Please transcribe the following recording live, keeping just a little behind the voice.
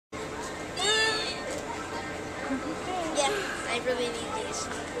Yeah, I really need these.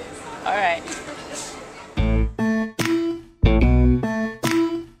 All right.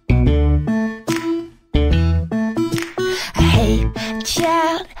 Hey,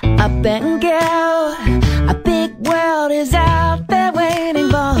 child, up and go. A big world is out there waiting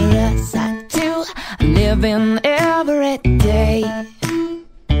for us. I do live in every day.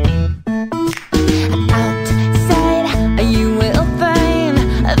 Outside, you will find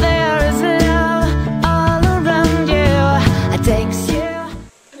there is love all around you. It takes you.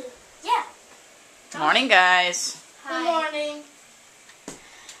 Yeah. Morning, guys. Hi. Good morning.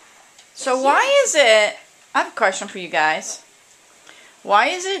 So why is it, I have a question for you guys. Why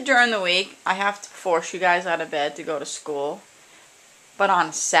is it during the week I have to force you guys out of bed to go to school, but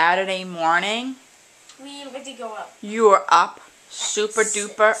on Saturday morning We went to go up. you are up super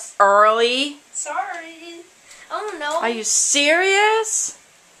duper early? Sorry. Oh no. Are you serious?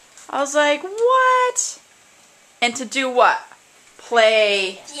 I was like, what? And to do what?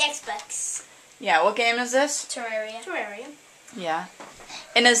 Play. The Xbox. Yeah, what game is this? Terraria. Yeah.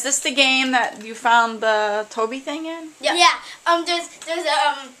 And is this the game that you found the Toby thing in? Yeah. There's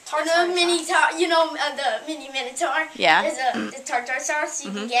the mini the mini minotaur. Yeah. There's the tartar sauce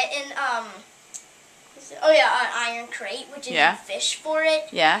you can get in an iron crate, which is fish for it.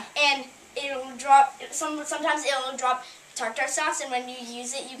 Yeah. And it'll drop. Sometimes it'll drop tartar sauce, and when you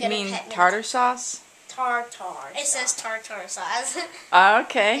use it, you get You mean a pet tartar sauce? Tartar. It says tartar sauce.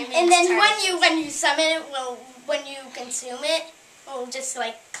 Okay. And then when you summon it, when you consume it, we'll just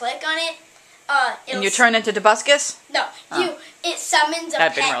like click on it. And you turn into Tobuscus? No, it summons a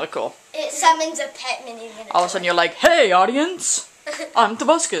That'd pet. been really cool. It summons a pet mini minotaur. All of a sudden you're like, hey audience, I'm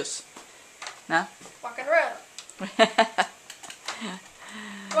Tobuscus. No? Walking around.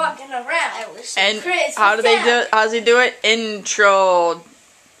 Walking around. And how do they do? How does he do it? Intro.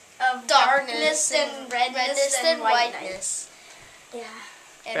 Of darkness and redness and whiteness. Yeah.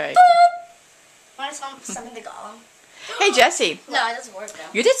 And Right. Want to summon the golem? Hey Jesse. No, it doesn't work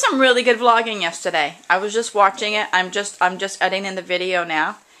though. You did some really good vlogging yesterday. I was just watching it. I'm just editing the video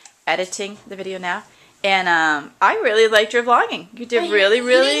now. And I really liked your vlogging. You did really.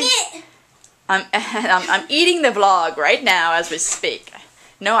 I'm eating the vlog right now as we speak.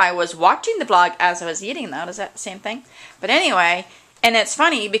 No, I was watching the vlog as I was eating though. Is that the same thing? But anyway, and it's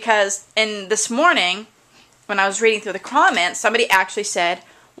funny because this morning when I was reading through the comments, somebody actually said,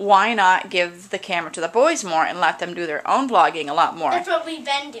 why not give the camera to the boys more and let them do their own vlogging a lot more? That's what we've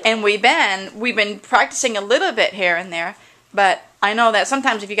been doing. And we've been practicing a little bit here and there, but I know that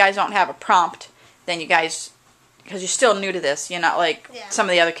sometimes if you guys don't have a prompt, then you guys, because you're still new to this, you're not like some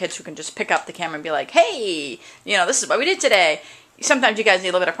of the other kids who can just pick up the camera and be like, hey, this is what we did today. Sometimes you guys need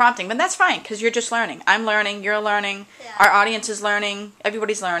a little bit of prompting, but that's fine because you're just learning. I'm learning, you're learning, our audience is learning,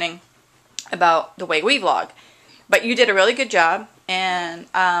 everybody's learning about the way we vlog. But you did a really good job, and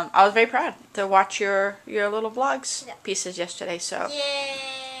I was very proud to watch your little vlogs pieces yesterday. So yeah,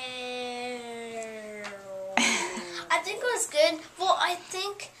 I think it was good. Well, I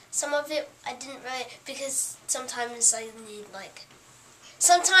think some of it I didn't really, because sometimes I need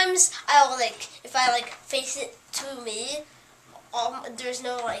sometimes I'll if I face it to me, there's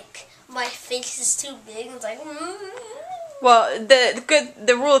no my face is too big. And it's like. Well,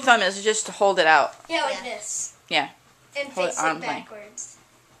 the rule of thumb is just to hold it out. Yeah, like this. Yeah. And face it backwards.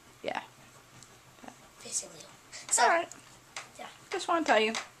 Yeah. Facing you. So, alright. Yeah. Just want to tell you.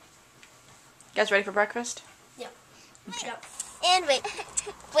 You guys ready for breakfast? Yep. Okay. Yep. And wait.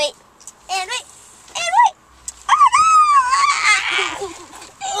 Wait. And wait. And wait.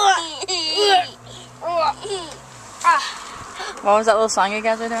 What was that little song you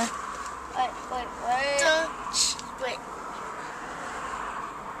guys were doing? Wait.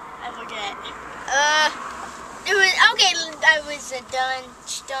 I forget. It was okay. I was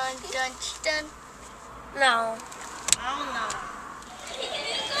done. No. I don't know.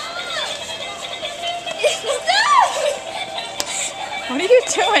 What are you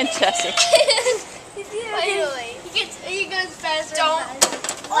doing, Jesse? He goes faster. Don't.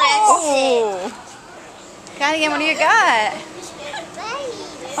 Oh. Got again. What do you got?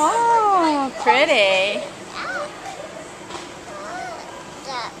 Oh, pretty.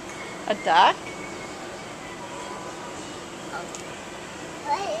 A duck?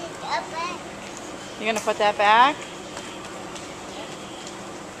 You're gonna put that back?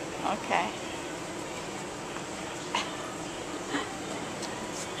 Okay.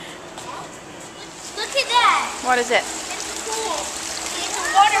 Look at that. What is it? It's cool. It's a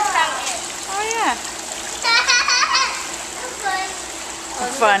water fountain. Oh yeah.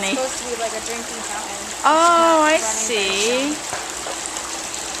 Funny. It's supposed to be like a drinking fountain. Oh, I see.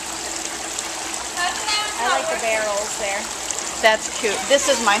 I like the barrels there. That's cute. This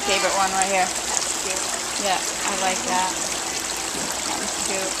is my favorite one right here. That's cute. Yeah, I like that. That's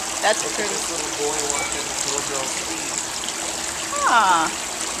cute. That's pretty. This little boy watching this little girl ski. Ah.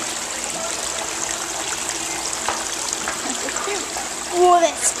 That's so cute. Oh,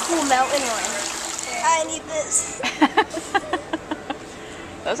 that's cool mountain one. I need this.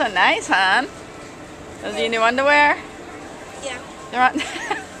 Those are nice, hon. Those are your new underwear? Yeah. They're on.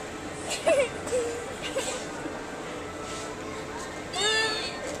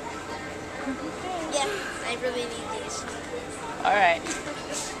 Yeah, I really need these. Alright.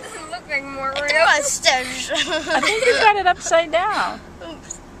 Look like more real. Mustache. I think you got it upside down.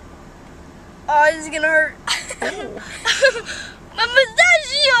 Oops. Oh, this is gonna hurt. My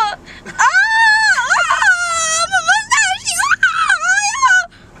mustachio! Ah! My mustachio!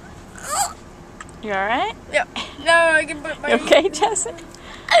 You alright? Yeah. Now I can put my... You okay, Jesse?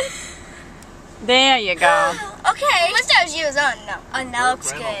 There you go. Okay. Mustachio is on now. Oh, now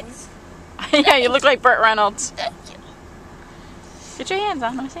looks good. Yeah, you look like Burt Reynolds. Thank you. Get your hands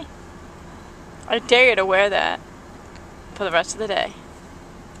on, let me see. I dare you to wear that for the rest of the day.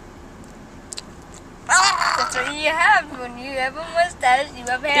 That's what you have when you have a mustache. You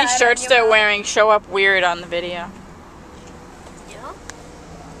have hair. These shirts they're wearing show up weird on the video. Yeah.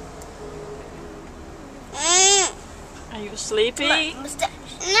 Are you sleepy? Mustache.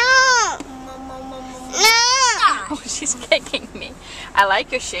 No. No. Oh, she's kicking me. I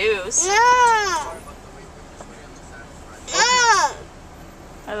like your shoes. No. No.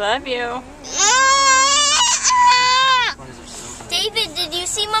 I love you. David, did you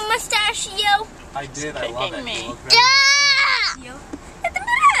see my mustachio? I did, I love it. Me. Yeah.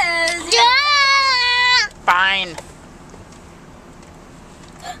 Fine.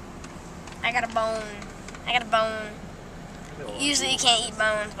 I got a bone. I got a bone. Usually you can't eat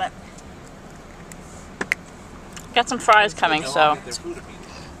bones, but... Got some fries coming, so.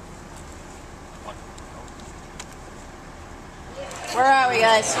 Where are we,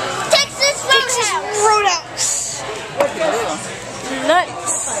 guys? Texas Roadhouse.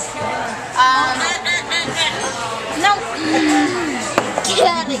 Nuts. No. Get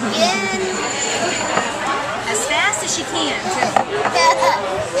out again. As fast as she can, too.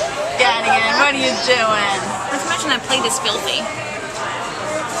 Gadigan, what are you doing? Not to mention that plate is filthy.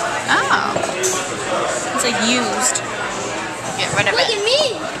 Oh. It's like used. Get rid of Look it. at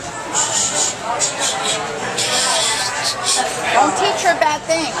me. Don't teach her bad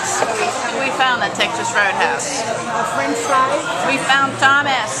things. We found at Texas Roadhouse. French fries. We found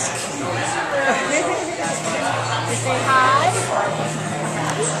Thomas. Say hi.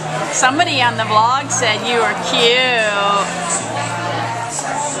 Somebody on the vlog said you were cute.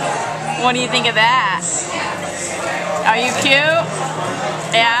 What do you think of that? Are you cute?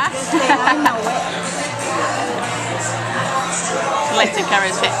 Yeah? He likes to cover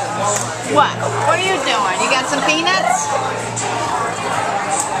his face. What? What are you doing? You got some peanuts?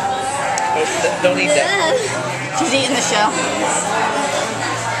 Don't eat that. She's eating the shell.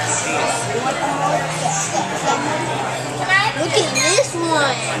 Look at this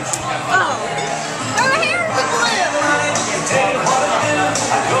one. Oh. Her hair is blue.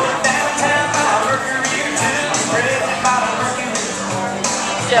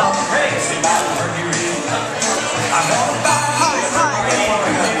 Jill.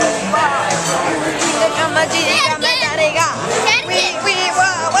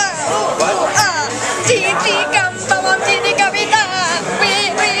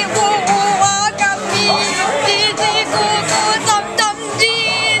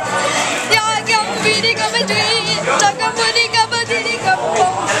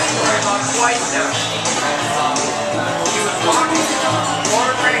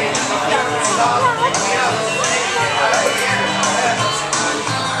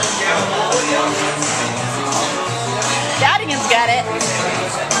 Gadigan's got it.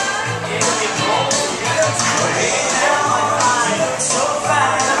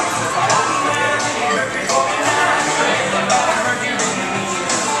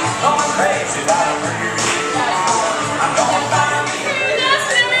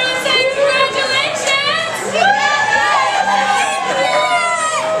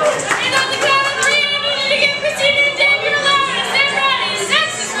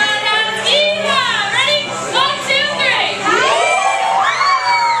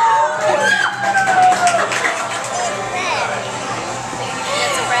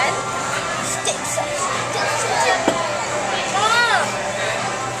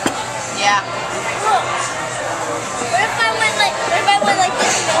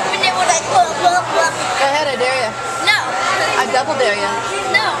 Double dare you.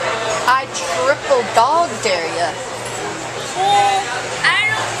 No. I triple dog dare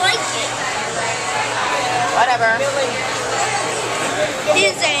whatever.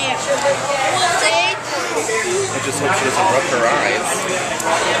 He's a see? I just hope she doesn't rub her eyes.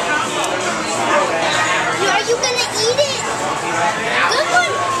 Are you gonna eat it? Good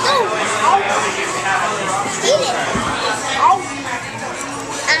one. Go. Eat it.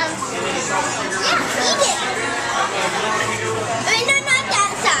 Yeah, eat it. Wait, no, not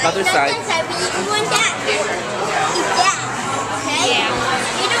that side. Other not side. That side. We want that. Eat that. Okay? Yeah.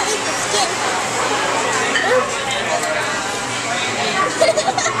 You don't eat the skin.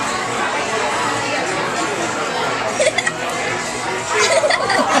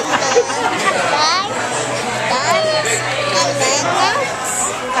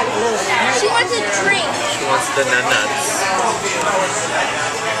 She wants a drink. She wants the nuts.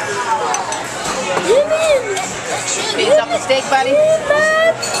 Piece up the steak, buddy.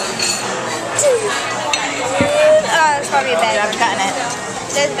 It's probably bad. I'm cutting it.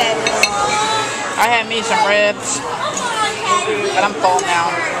 That's bad. I had me some ribs, but I'm full now.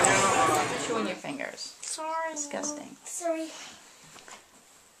 Chewing your fingers. Sorry. Disgusting. Sorry.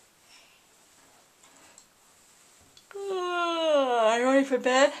 Are you ready for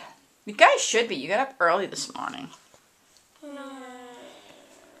bed? You guys should be. You got up early this morning. No.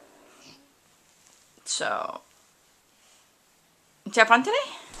 So, did you have fun today?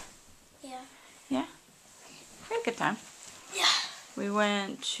 Yeah. Yeah? We had a good time. Yeah. We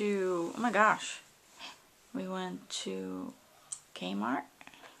went to, oh my gosh. We went to KMart.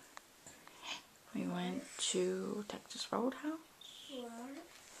 We went to Texas Roadhouse.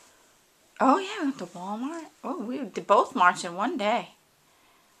 Oh yeah, we went to Walmart. Oh, we did both marts in one day.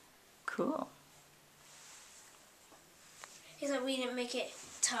 Cool. He said we didn't make it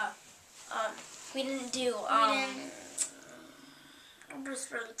to, we didn't do, I'm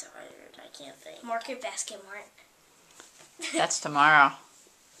just really tired. I can't think. Market Basket Mart. That's tomorrow.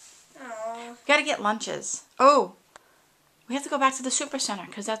 Oh. We gotta get lunches. Oh, we have to go back to the Supercenter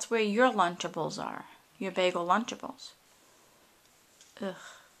because that's where your Lunchables are. Your bagel Lunchables. Ugh.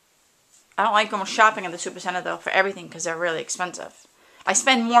 I don't like going shopping at the Supercenter though for everything because they're really expensive. I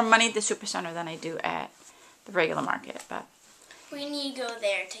spend more money at the Supercenter than I do at the regular market, but We need to go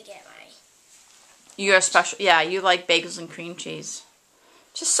there to get my... you're special. Yeah, you like bagels and cream cheese.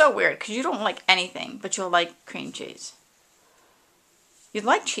 Just so weird because you don't like anything, but you'll like cream cheese. You'd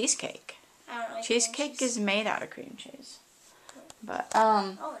like cheesecake. I don't like Cheesecake cream is made out of cream cheese. But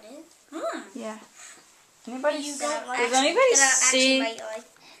Oh, it is? yeah. Anybody? You Does don't anybody see? Like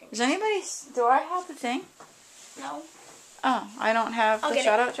Does anybody? Do I have the thing? No. Oh, I don't have I'll the get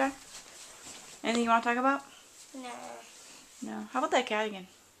shout out, Jack. Anything you want to talk about? No. No. How about that cardigan?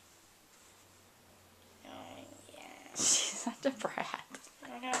 Yeah. She's such a brat.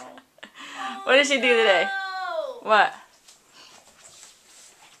 I know. What did she do today? No. What?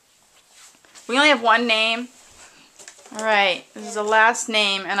 We only have one name. All right. This is the last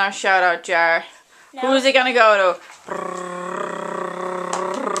name in our shout out jar. No. Who is it gonna go to?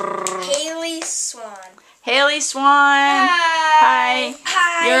 Haley Swan. Haley Swan. Hi.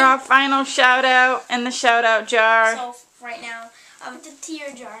 Hi. You're our final shout out in the shout out jar. So right now, the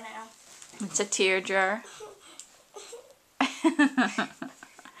tear jar now. It's a tear jar.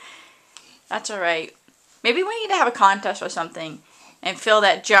 That's alright. Maybe we need to have a contest or something and fill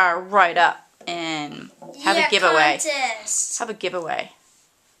that jar right up and have a giveaway. Contest. Have a giveaway.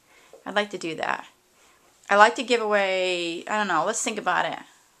 I'd like to do that. I like to give away, I don't know, let's think about it.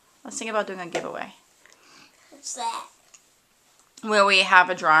 Let's think about doing a giveaway. What's that? Where we have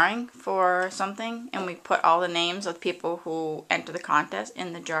a drawing for something and we put all the names of people who enter the contest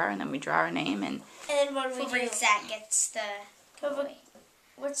in the jar and then we draw a name and And then what do we do? Whoever that gets the giveaway.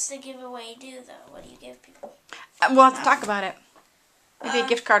 What's the giveaway do though? What do you give people? we'll have to talk about it. Maybe a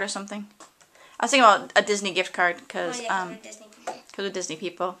gift card or something. I was thinking about a Disney gift card because we're Disney people. we're Disney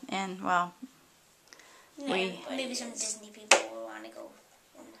people and well Maybe some Disney people will want to go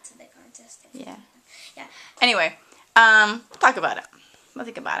into the contest. yeah. Yeah. Anyway, we'll talk about it. We'll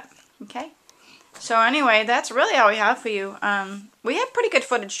think about it. Okay? So anyway, that's really all we have for you. We had pretty good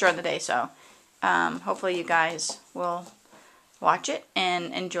footage during the day, so hopefully you guys will watch it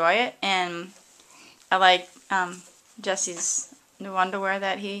and enjoy it. And I like Jesse's new underwear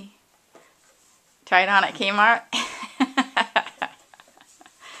that he tried on at Kmart.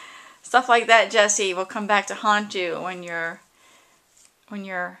 Stuff like that, Jesse, will come back to haunt you when you're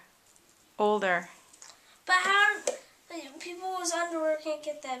older. But how people's underwear can't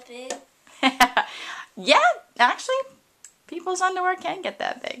get that big? Yeah, actually, people's underwear can get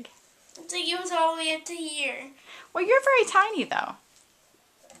that big. It's like it was all the way up to here. Well, you're very tiny, though.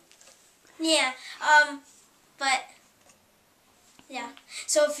 Yeah. But Yeah.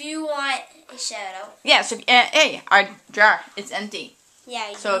 So if you want a shout out. Yeah, so, hey, our jar, it's empty.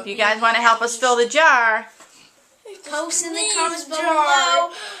 Yeah. So if you guys want to help us fill the jar, post in the comments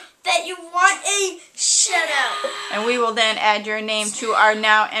below that you want a shout out. and we will then add your name to our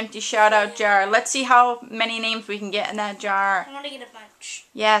now empty shout out jar. Let's see how many names we can get in that jar. I want to get a bunch.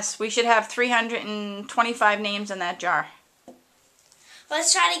 Yes, we should have 325 names in that jar.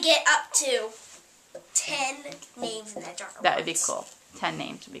 Let's try to get up to 10 names in that jar. That would be cool. 10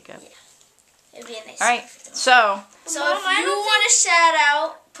 names would be good. Yeah. It'd be a nice. All right, so if you want a shout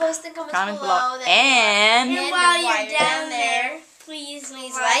out, post in the comments below. And while you're down there, please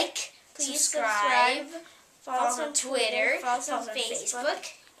like, please subscribe, follow us on Twitter, follow us on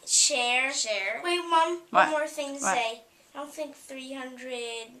Facebook, share. Wait, Mom, What? one more thing to What? say. I don't think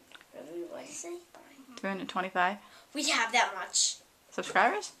 300. What did you say? 325 We have that much.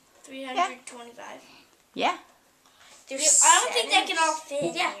 subscribers? 325. Yeah. There's I don't think that can all fit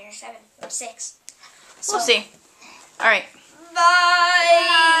in here. 7 or 6. We'll see. All right.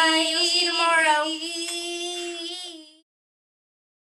 Bye.